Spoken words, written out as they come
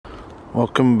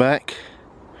Welcome back.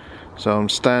 So I'm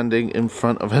standing in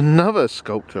front of another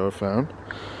sculpture I found.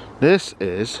 This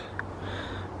is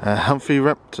Humphrey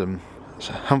Repton.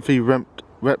 Humphrey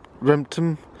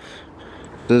Repton.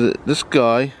 This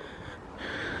guy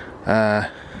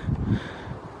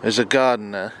is a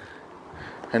gardener,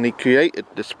 and he created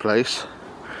this place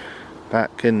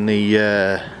back in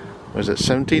the was it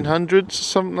 1700s or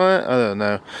something like that? I don't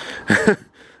know.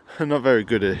 I'm not very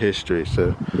good at history,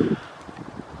 so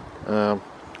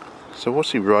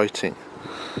what's he writing?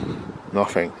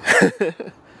 Nothing.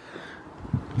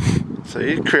 So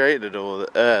he created all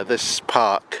this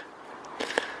park,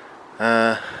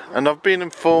 and I've been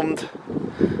informed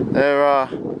there are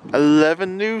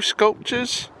 11 new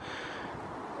sculptures,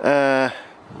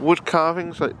 wood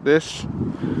carvings like this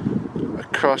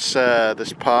across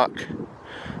this park,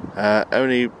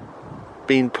 only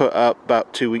been put up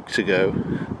about 2 weeks ago.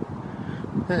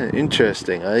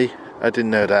 Interesting, eh? I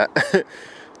didn't know that.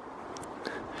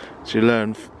 So you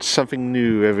learn something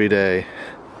new every day.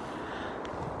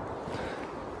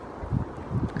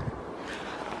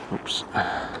 Oops.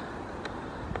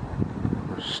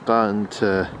 We're starting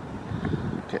to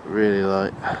get really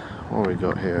light. What have we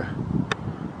got here?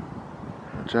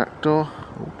 A jackdaw.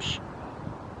 Oops.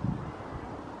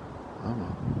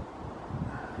 Oh.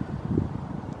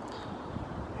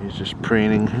 He's just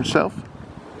preening himself.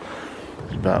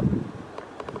 There's about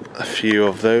a few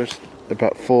of those,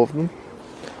 about 4 of them.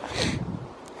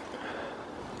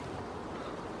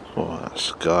 Oh, that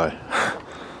sky.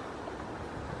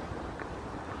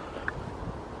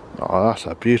 Oh, that's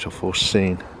a beautiful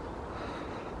scene.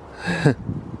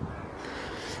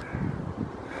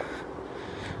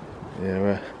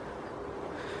 Yeah,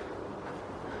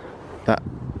 that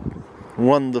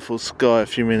wonderful sky a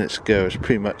few minutes ago is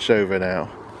pretty much over now.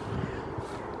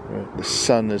 The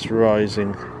sun is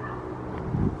rising.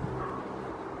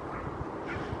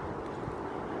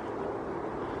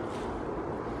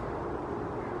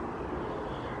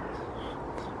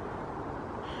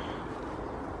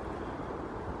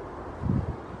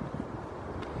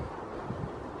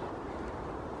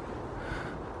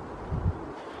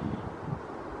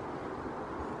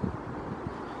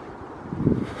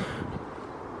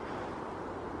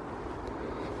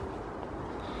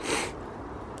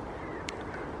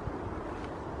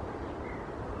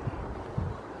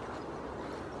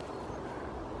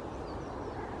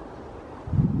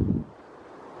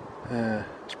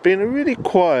 It's been a really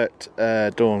quiet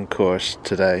dawn course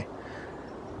today.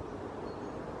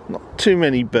 Not too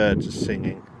many birds are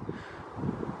singing.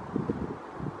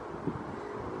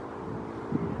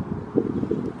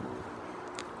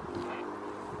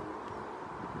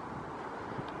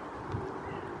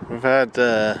 We've had,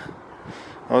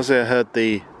 obviously I heard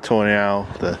the tawny owl,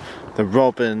 the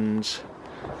robins,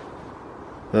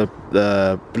 the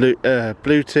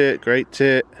blue tit, great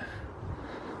tit,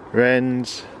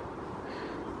 wrens.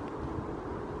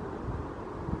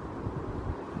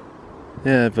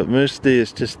 Yeah, but mostly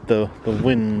it's just the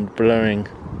wind blowing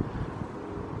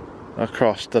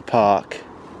across the park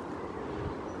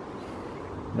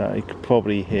that you could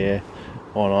probably hear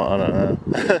or not, I don't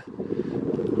know.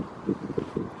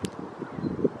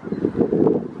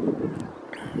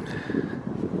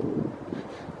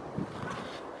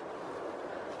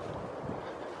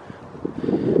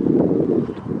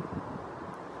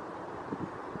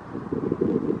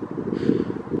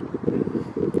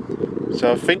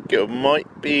 So I think it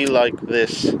might be like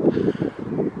this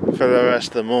for the rest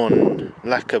of the morning.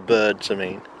 Lack of birds, I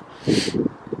mean.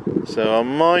 So I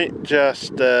might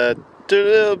just do a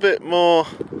little bit more,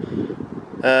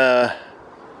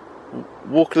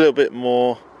 walk a little bit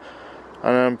more,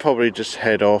 and then probably just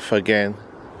head off again.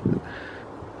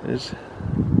 There's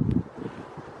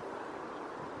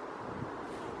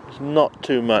not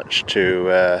too much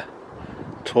to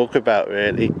talk about,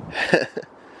 really.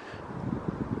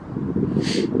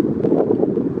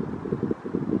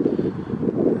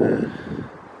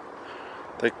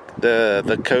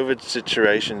 The COVID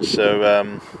situation, so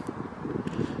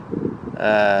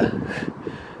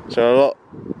a lot,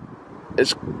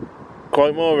 it's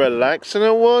quite more relaxed than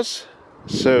it was.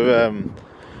 So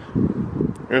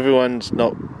everyone's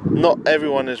not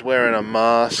everyone is wearing a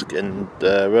mask, and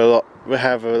we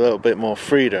have a little bit more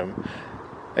freedom,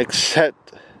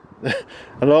 except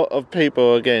a lot of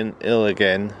people are getting ill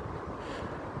again,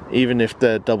 even if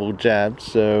they're double jabbed.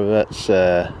 So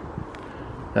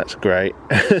that's great.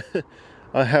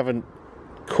 I haven't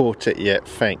caught it yet,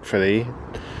 thankfully.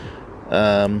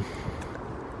 But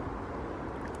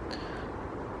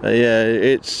yeah,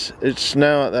 it's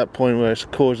now at that point where it's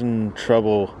causing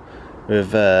trouble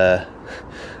with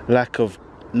lack of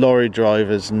lorry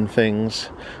drivers and things,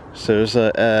 So it's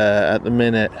at the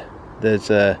minute there's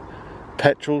a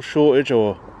petrol shortage,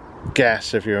 or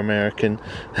gas if you're American.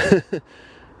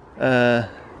 Yeah,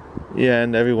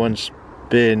 and everyone's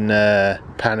been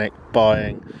panic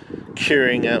buying,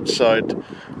 queuing outside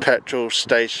petrol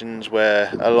stations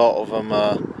where a lot of them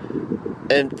are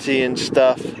empty and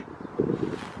stuff.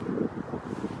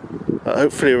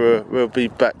 Hopefully we'll be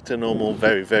back to normal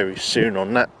very, very soon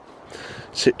on that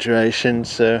situation.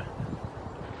 So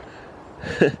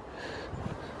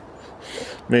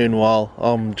meanwhile,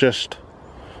 I'm just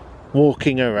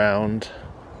walking around,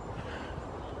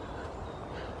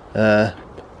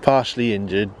 partially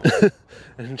injured,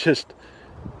 and just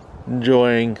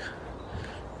enjoying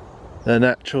the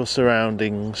natural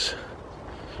surroundings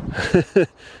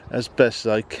as best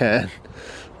as I can,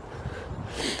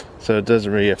 so it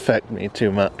doesn't really affect me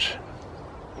too much.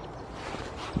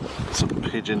 Some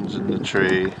pigeons in the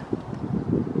tree.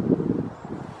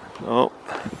 Oh.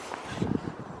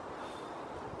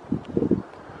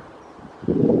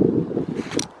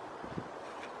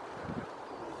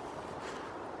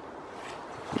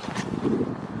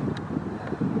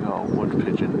 Got a wood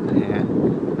pigeon here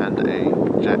and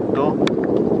a jackdaw.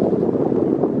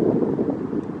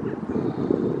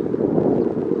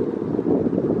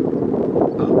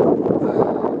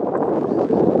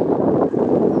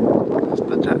 That's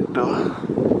the jackdaw.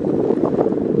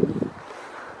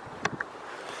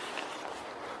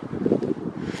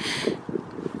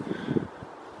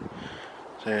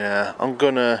 So yeah, I'm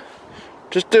gonna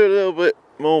just do a little bit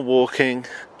more walking,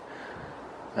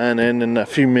 and then in a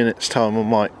few minutes time I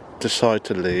might decide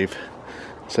to leave.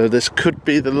 So this could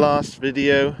be the last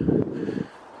video,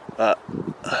 but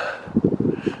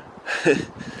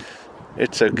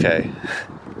it's okay.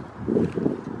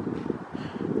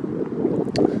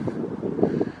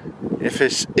 If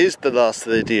this is the last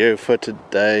video for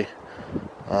today,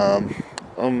 I'm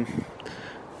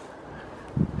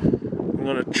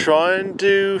gonna try and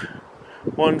do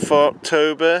one for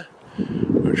October,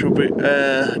 which will be,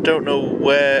 I don't know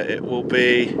where it will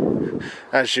be,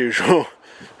 as usual,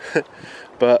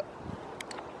 but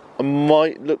I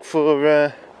might look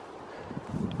for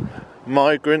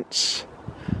migrants,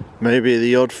 maybe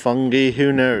the odd fungi,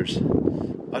 who knows.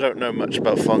 I don't know much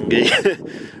about fungi,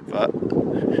 but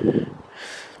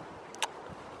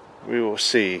we will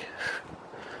see,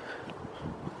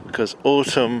 because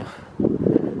autumn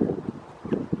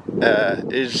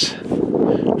is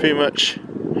pretty much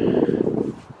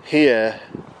here.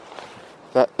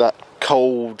 That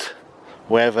cold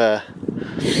weather,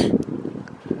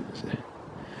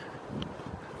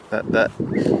 that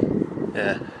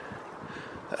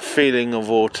feeling of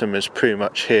autumn is pretty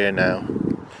much here now.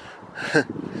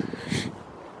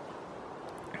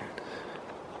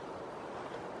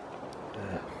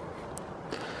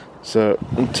 So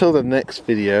until the next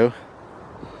video,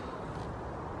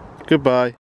 goodbye.